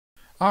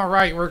All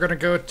right, we're going to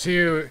go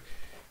to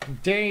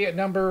day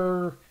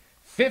number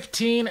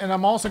 15, and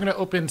I'm also going to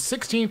open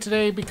 16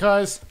 today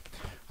because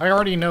I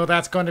already know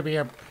that's going to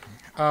be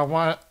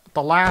the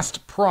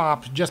last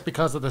prop just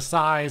because of the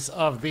size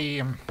of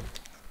the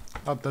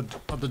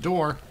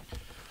door.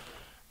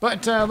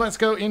 But let's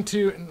go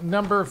into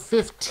number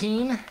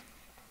 15.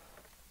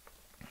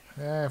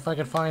 If I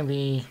can find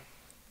the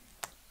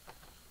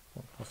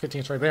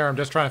 15 is right there. I'm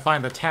just trying to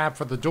find the tab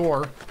for the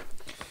door.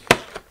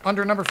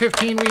 Under number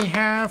 15, we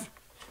have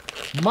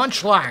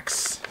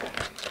Munchlax.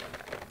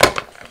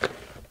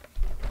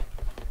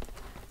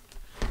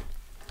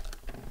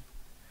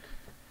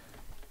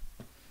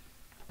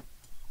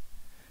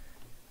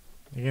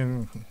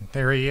 And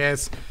there he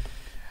is.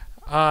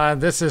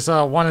 This is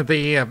one of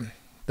the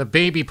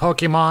baby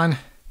Pokemon.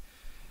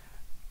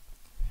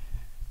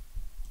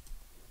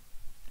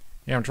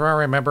 Yeah, I'm trying to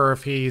remember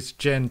if he's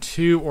Gen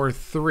 2 or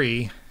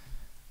 3.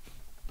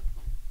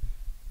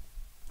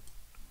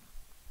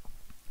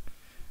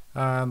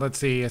 Let's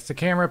see. Is the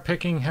camera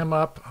picking him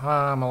up?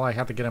 Well, I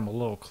have to get him a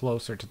little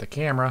closer to the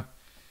camera.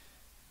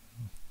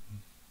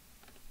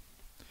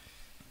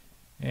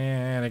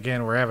 And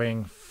again, we're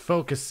having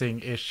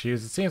focusing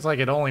issues. It seems like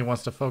it only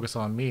wants to focus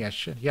on me.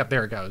 Yep,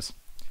 there it goes.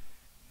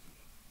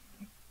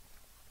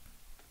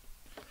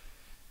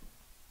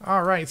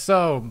 Alright,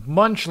 so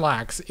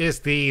Munchlax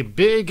is the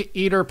big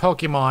eater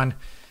Pokemon.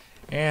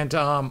 And,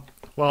 well,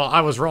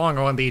 I was wrong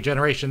on the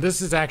generation. This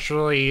is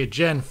actually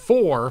Gen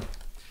 4.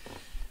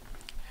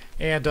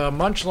 And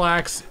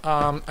Munchlax,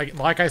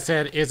 like I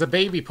said, is a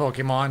baby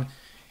Pokemon.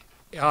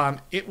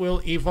 It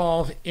will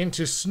evolve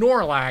into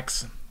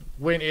Snorlax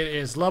when it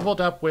is leveled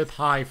up with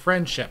high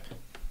friendship.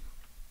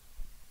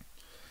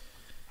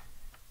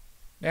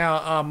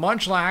 Now,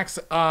 Munchlax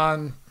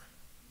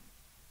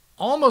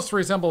almost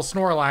resembles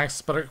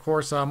Snorlax, but of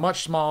course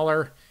much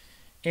smaller,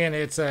 and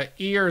its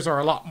ears are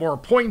a lot more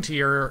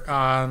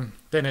pointier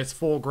than its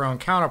full-grown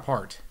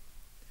counterpart.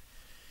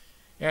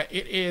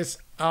 It is,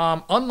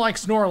 unlike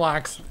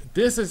Snorlax,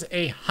 this is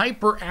a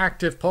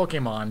hyperactive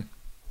Pokemon.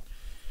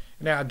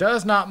 Now, it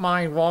does not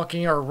mind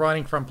walking or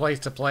running from place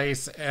to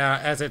place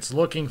as it's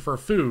looking for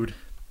food,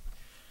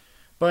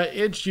 but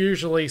it's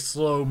usually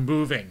slow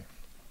moving.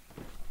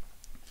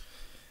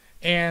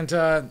 And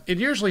it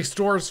usually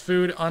stores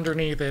food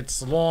underneath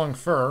its long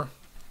fur,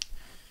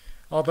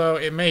 although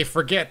it may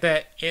forget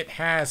that it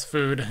has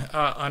food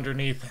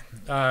underneath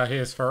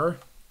his fur.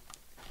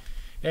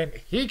 And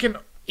he can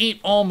eat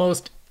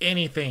almost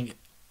anything,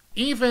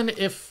 even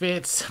if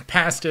it's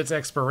past its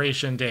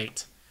expiration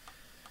date.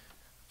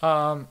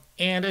 And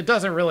it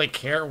doesn't really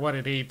care what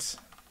it eats.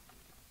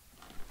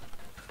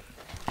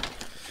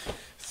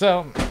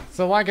 So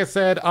like I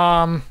said,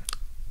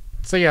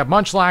 so yeah,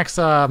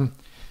 Munchlax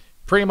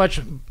pretty much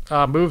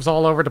moves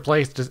all over the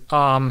place.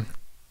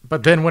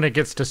 But then when it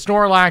gets to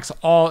Snorlax,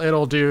 all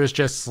it'll do is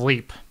just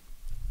sleep.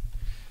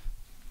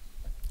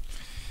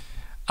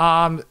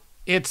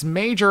 Its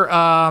major,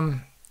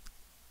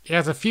 it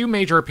has a few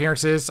major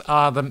appearances.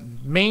 The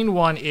main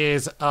one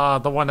is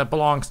the one that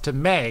belongs to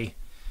May.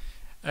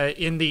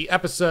 In the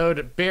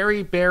episode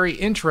Very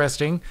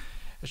Interesting,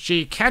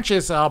 she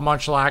catches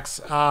Munchlax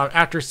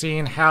after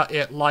seeing how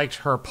it liked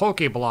her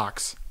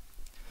Pokeblocks.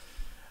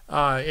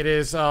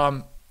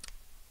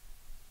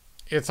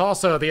 It's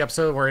also the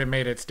episode where it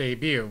made its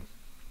debut.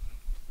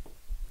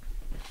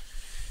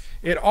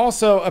 It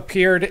also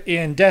appeared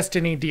in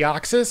Destiny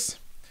Deoxys,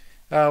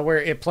 where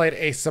it played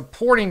a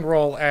supporting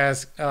role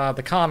as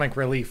the comic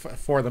relief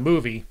for the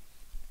movie.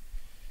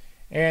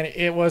 And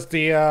it was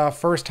the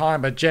first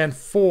time a Gen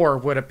 4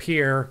 would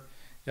appear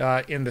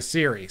in the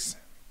series.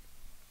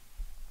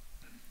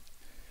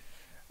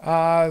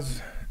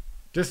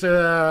 Just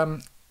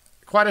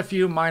quite a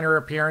few minor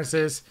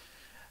appearances.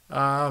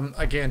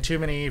 Again, too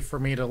many for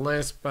me to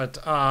list, but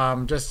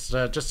just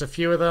a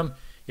few of them.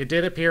 It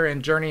did appear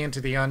in Journey into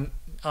the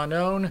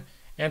Unknown,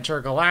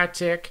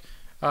 Intergalactic,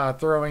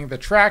 throwing the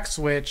track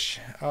switch.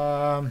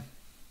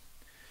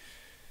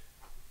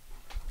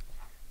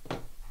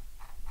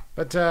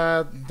 But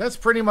that's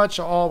pretty much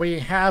all we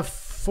have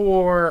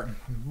for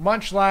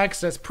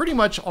Munchlax. That's pretty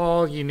much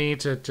all you need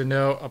to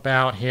know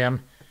about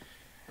him.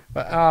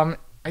 But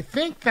I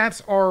think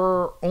that's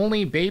our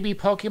only baby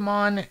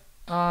Pokemon.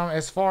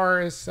 As far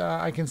as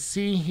I can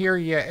see here,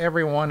 yeah,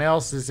 everyone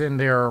else is in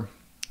their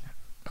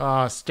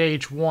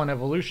stage 1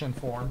 evolution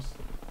forms,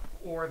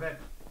 or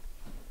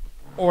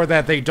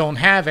that they don't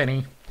have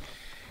any.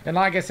 And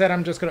like I said,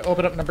 I'm just going to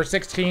open up number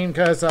 16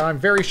 because I'm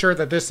very sure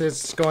that this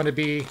is going to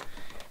be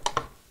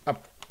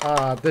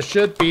this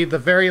should be the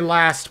very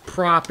last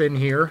prop in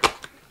here.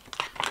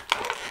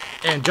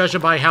 And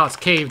judging by how it's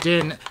caved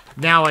in,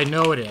 now I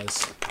know it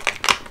is.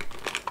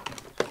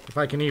 If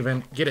I can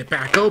even get it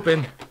back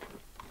open.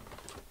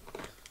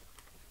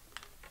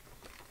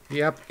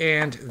 Yep,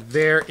 and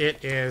there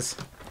it is.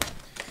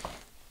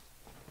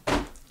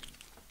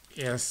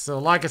 Yes, so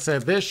like I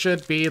said, this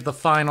should be the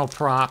final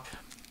prop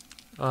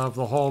of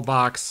the whole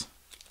box.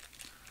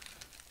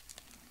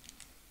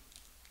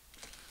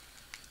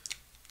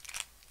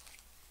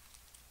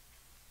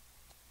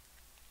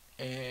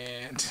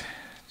 And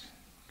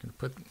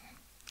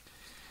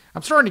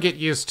I'm starting to get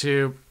used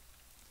to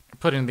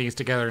putting these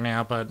together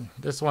now, but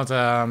this one's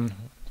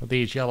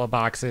these yellow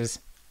boxes.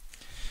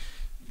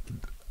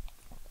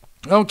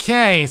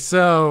 Okay,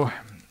 so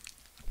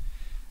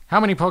how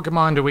many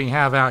Pokemon do we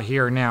have out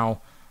here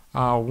now?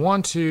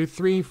 1, 2,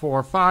 3,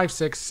 4, 5,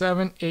 6,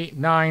 7, 8,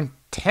 9,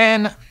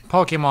 10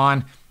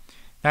 Pokemon.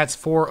 That's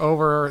 4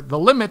 over the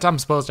limit I'm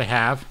supposed to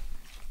have.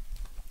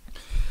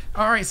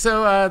 Alright,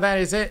 so that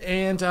is it,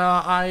 and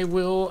I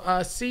will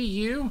see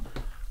you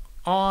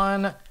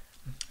on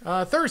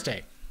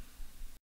Thursday.